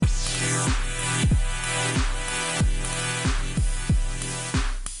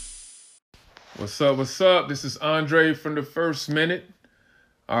What's up? What's up? This is Andre from The First Minute.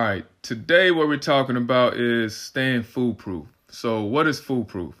 All right, today what we're talking about is staying foolproof. So what is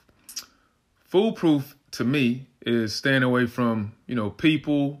foolproof? Foolproof to me is staying away from,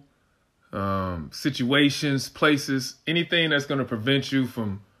 people, situations, places, anything that's going to prevent you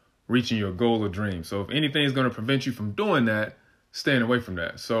from reaching your goal or dream. So if anything is going to prevent you from doing that, staying away from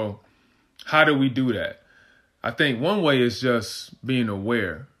that. So how do we do that? I think one way is just being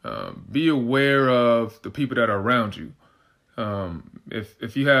aware. Be aware of the people that are around you.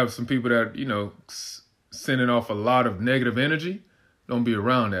 If you have some people that, sending off a lot of negative energy, don't be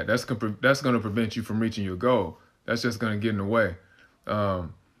around that. That's going to prevent you from reaching your goal. That's just going to get in the way.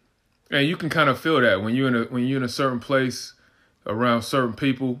 And you can kind of feel that when you're in a certain place around certain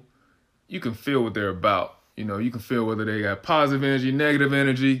people, you can feel what they're about. You can feel whether they got positive energy, negative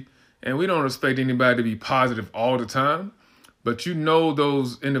energy. And we don't expect anybody to be positive all the time, but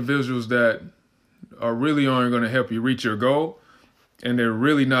those individuals that aren't going to help you reach your goal, and they're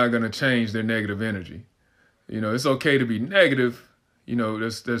really not going to change their negative energy. It's okay to be negative.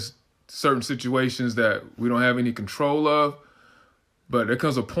 There's certain situations that we don't have any control of, but there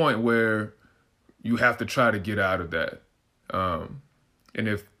comes a point where you have to try to get out of that. And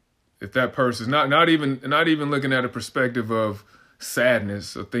if that person's not even looking at a perspective of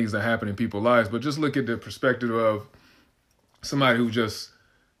sadness or things that happen in people's lives, but just look at the perspective of somebody who just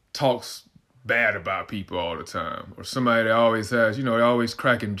talks bad about people all the time, or somebody that always has, they're always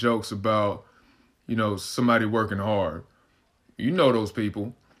cracking jokes about, somebody working hard. Those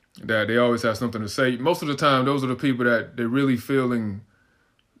people that they always have something to say. Most of the time, those are the people that they're really feeling,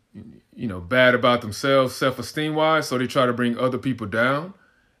 bad about themselves, self-esteem wise. So they try to bring other people down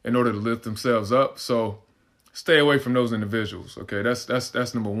in order to lift themselves up. So stay away from those individuals. Okay,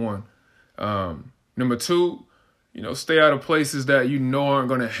 that's number one. Number two, stay out of places that aren't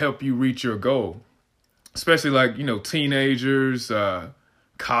going to help you reach your goal. Especially like, teenagers,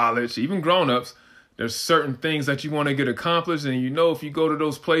 college, even grown-ups. There's certain things that you want to get accomplished. And if you go to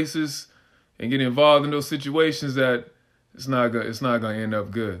those places and get involved in those situations, that it's not going to end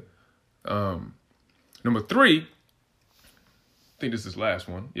up good. Number three, I think this is the last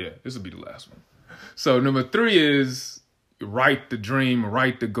one. Yeah, this will be the last one. So number three is write the dream,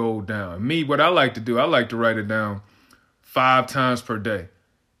 write the goal down. Me, what I like to do, I like to write it down 5 times per day.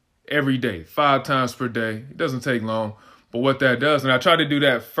 Every day, 5 times per day. It doesn't take long. But what that does, and I try to do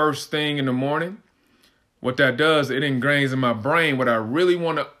that first thing in the morning, what that does, it ingrains in my brain what I really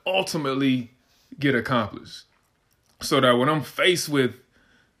want to ultimately get accomplished. So that when I'm faced with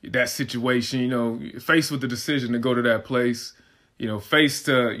that situation, faced with the decision to go to that place, faced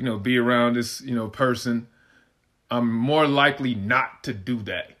to, be around this, person, I'm more likely not to do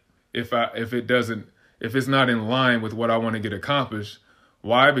that if it's not in line with what I want to get accomplished.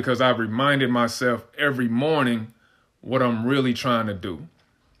 Why? Because I've reminded myself every morning what I'm really trying to do.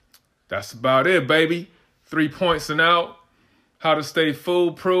 That's about it, baby. 3 points and out. How to stay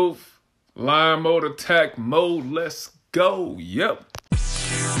foolproof. Lion mode, attack mode. Let's go. Yep.